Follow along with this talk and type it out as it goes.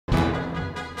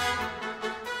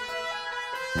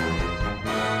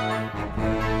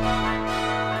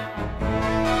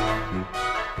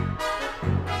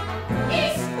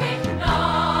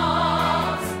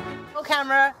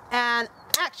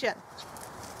action.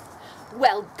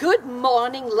 Well, good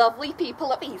morning, lovely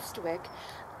people of Eastwick,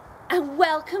 and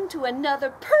welcome to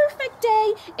another perfect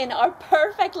day in our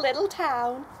perfect little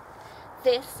town.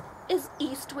 This is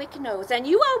Eastwick Knows, and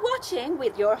you are watching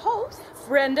with your hosts,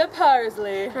 Brenda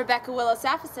Parsley, Rebecca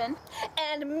Willow-Saffison,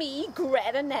 and me,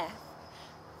 Greta Neff.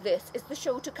 This is the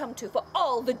show to come to for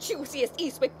all the juiciest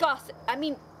Eastwick gossip.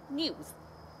 News.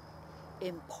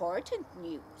 Important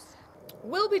news.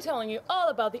 We'll be telling you all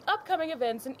about the upcoming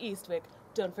events in Eastwick.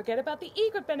 Don't forget about the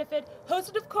egret benefit,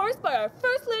 hosted of course by our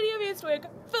First Lady of Eastwick,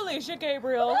 Felicia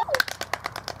Gabriel.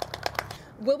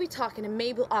 We'll be talking to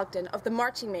Mabel Ogden of the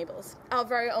Marching Mabels, our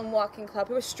very own walking club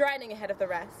who are striding ahead of the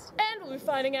rest. And we'll be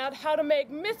finding out how to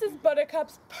make Mrs.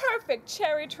 Buttercup's perfect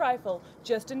cherry trifle,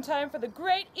 just in time for the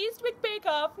great Eastwick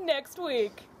Bake-Off next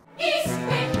week.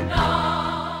 Eastwick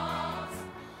Knows!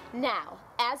 Now,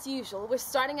 as usual, we're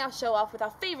starting our show off with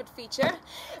our favorite feature,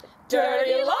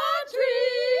 Dirty Laundry!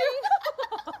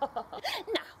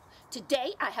 Now,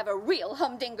 today I have a real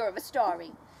humdinger of a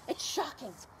story. It's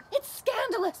shocking, it's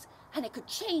scandalous, and it could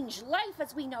change life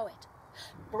as we know it.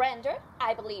 Brenda,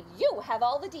 I believe you have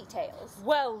all the details.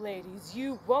 Well, ladies,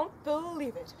 you won't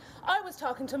believe it. I was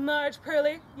talking to Marge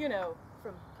Purley, you know,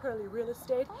 from Purley Real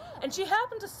Estate, and she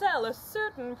happened to sell a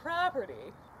certain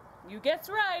property. You guessed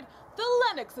right, the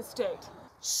Lennox Estate.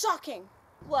 Shocking!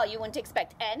 Well, you wouldn't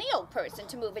expect any old person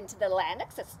to move into the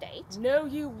Lennox Estate. No,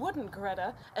 you wouldn't,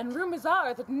 Greta. And rumors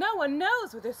are that no one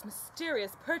knows where this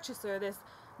mysterious purchaser, this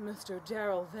Mr.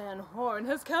 Daryl Van Horne,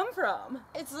 has come from.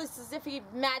 It's as if he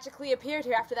magically appeared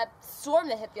here after that storm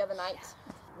that hit the other night.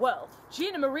 Well,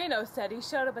 Gina Marino said he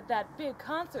showed up at that big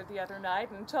concert the other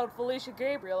night and told Felicia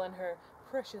Gabriel and her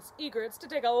precious egrets to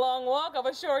take a long walk off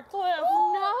a short cliff.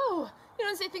 Oh, no! You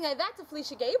don't say anything like that to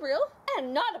Felicia Gabriel.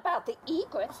 And not about the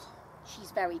egrets.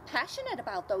 She's very passionate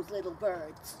about those little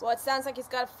birds. Well, it sounds like he's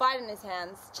got a fight in his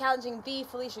hands, challenging the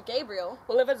Felicia Gabriel.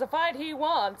 Well, if it's a fight he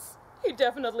wants, he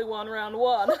definitely won round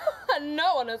one. And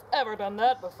no one has ever done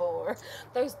that before.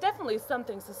 There's definitely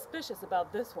something suspicious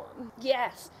about this one.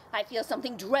 Yes, I feel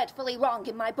something dreadfully wrong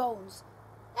in my bones.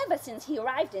 Ever since he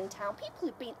arrived in town, people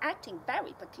have been acting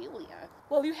very peculiar.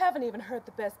 Well, you haven't even heard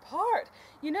the best part.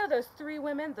 You know those three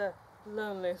women, the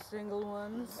lonely single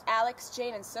ones? Alex,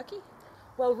 Jane, and Suki?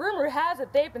 Well, rumor has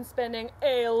it they've been spending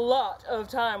a lot of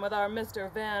time with our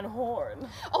Mr. Van Horne.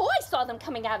 Oh, I saw them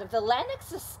coming out of the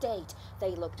Lennox Estate.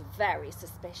 They looked very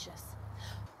suspicious.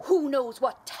 Who knows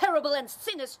what terrible and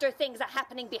sinister things are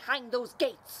happening behind those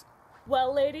gates?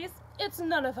 Well, ladies, it's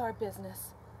none of our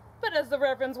business. But as the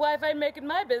Reverend's wife, I make it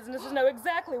my business to know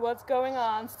exactly what's going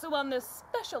on. So on this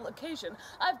special occasion,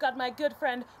 I've got my good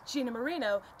friend Gina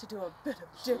Marino to do a bit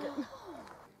of digging.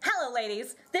 Hello,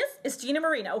 ladies. This is Gina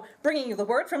Marino, bringing you the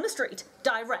word from the street,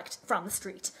 direct from the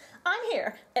street. I'm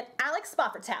here at Alex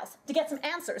Spofford's house to get some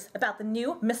answers about the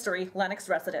new mystery Lennox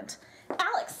resident.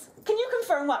 Alex, can you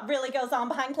confirm what really goes on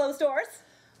behind closed doors?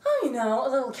 Oh, you know, a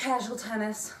little casual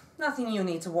tennis. Nothing you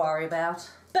need to worry about.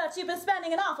 But you've been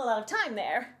spending an awful lot of time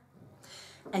there.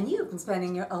 And you've been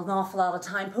spending an awful lot of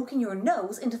time poking your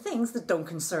nose into things that don't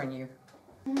concern you.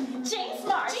 Jane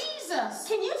Smart. Jesus!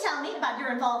 Can you tell me about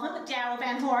your involvement with Daryl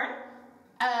Van Horne?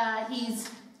 He's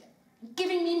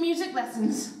giving me music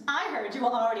lessons. I heard you were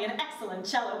already an excellent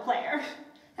cello player.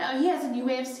 He has a new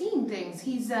way of seeing things.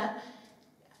 He's a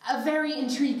very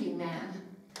intriguing man.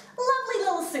 Lovely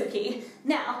little Suki.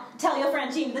 Now, tell your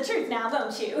friend Jean the truth now,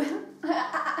 won't you?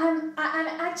 I'm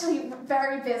actually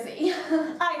very busy.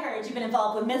 I heard you've been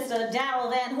involved with Mr.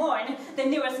 Daryl Van Horne, the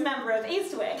newest member of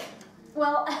Eastwick.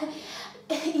 Well,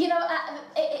 you know,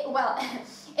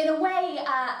 in a way,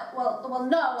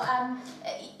 no.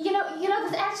 You know,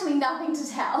 there's actually nothing to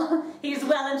tell. He's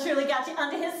well and truly got you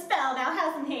under his spell now,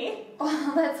 hasn't he?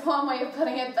 Well, that's one way of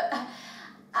putting it, but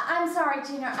I'm sorry,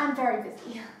 Gina, I'm very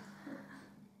busy.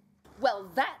 Well,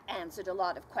 that answered a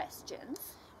lot of questions.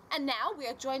 And now we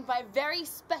are joined by a very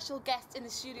special guest in the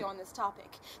studio on this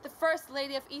topic, the First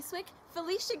Lady of Eastwick,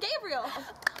 Felicia Gabriel.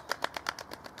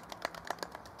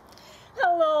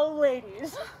 Hello,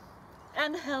 ladies.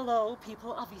 And hello,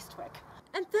 people of Eastwick.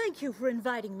 And thank you for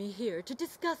inviting me here to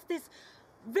discuss this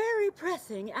very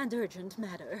pressing and urgent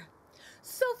matter.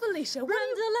 So, Felicia,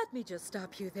 Brenda, let me just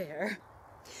stop you there.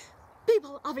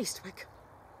 People of Eastwick.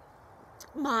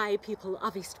 My people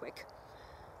of Eastwick.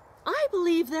 I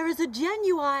believe there is a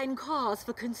genuine cause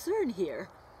for concern here.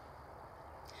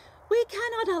 We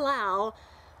cannot allow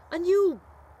a new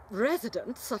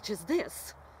resident such as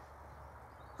this,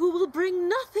 who will bring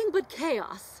nothing but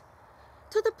chaos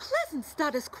to the pleasant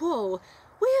status quo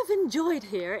we have enjoyed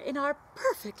here in our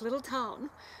perfect little town.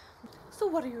 So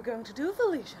what are you going to do,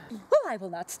 Felicia? Well, I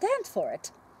will not stand for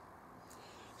it.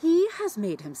 He has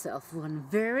made himself one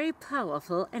very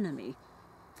powerful enemy.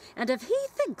 And if he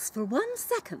thinks for 1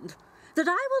 second that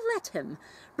I will let him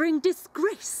bring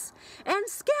disgrace and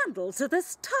scandal to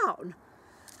this town,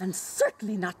 and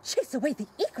certainly not chase away the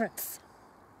egrets.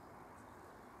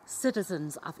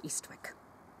 Citizens of Eastwick,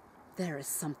 there is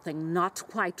something not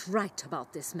quite right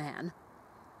about this man.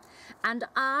 And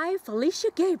I, Felicia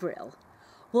Gabriel,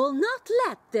 will not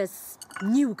let this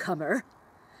newcomer,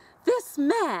 this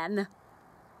man,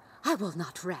 I will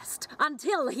not rest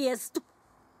until he is...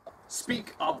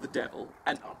 Speak of the devil,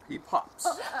 and up he pops.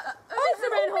 Mr.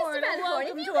 Van Horne,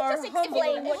 welcome to our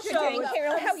humble show.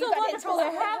 How you got into Wonderful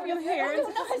to have you here.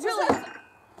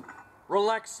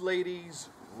 Relax, ladies,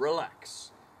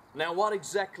 relax. Now, what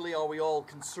exactly are we all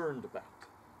concerned about?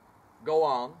 Go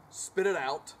on, spit it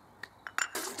out.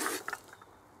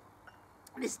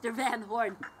 Mr. Van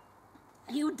Horne,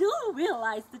 you do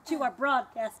realize that you are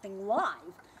broadcasting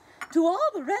live to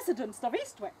all the residents of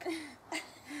Eastwick.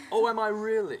 Oh, am I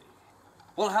really?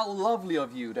 Well, how lovely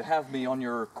of you to have me on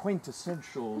your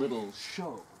quintessential little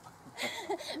show.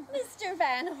 Mr.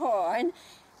 Van Horne,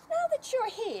 now that you're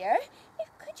here,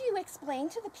 could you explain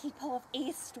to the people of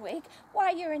Eastwick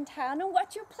why you're in town and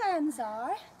what your plans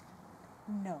are?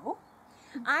 No,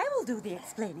 I will do the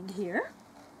explaining here.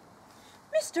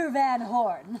 Mr. Van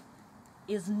Horne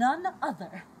is none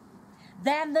other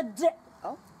than the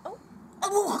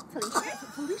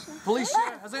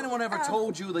Felicia, has anyone ever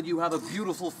told you that you have a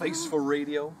beautiful face for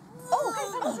radio?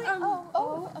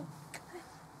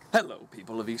 Hello,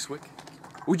 people of Eastwick.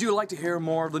 Would you like to hear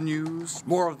more of the news?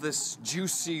 More of this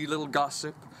juicy little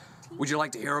gossip? Would you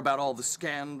like to hear about all the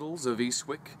scandals of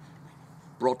Eastwick?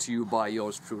 Brought to you by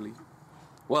yours truly.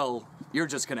 Well, you're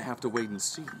just gonna have to wait and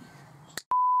see.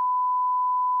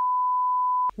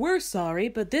 We're sorry,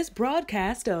 but this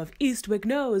broadcast of Eastwick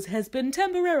Knows has been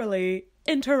temporarily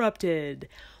interrupted.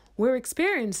 We're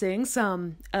experiencing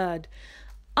some,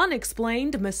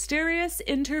 unexplained mysterious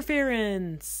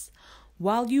interference.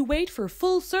 While you wait for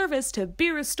full service to be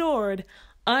restored,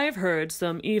 I've heard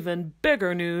some even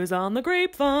bigger news on the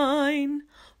grapevine.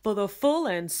 For the full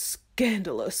and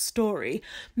scandalous story,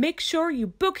 make sure you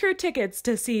book your tickets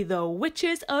to see The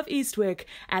Witches of Eastwick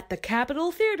at the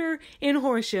Capitol Theater in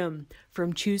Horsham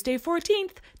from Tuesday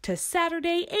 14th to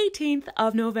Saturday 18th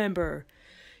of November.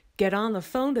 Get on the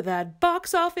phone to that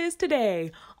box office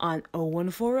today on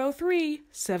 01403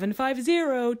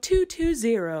 750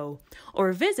 220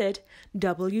 or visit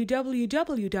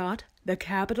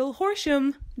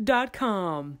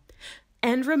www.thecapitolhorsham.com.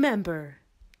 And remember,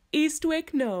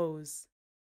 Eastwick knows.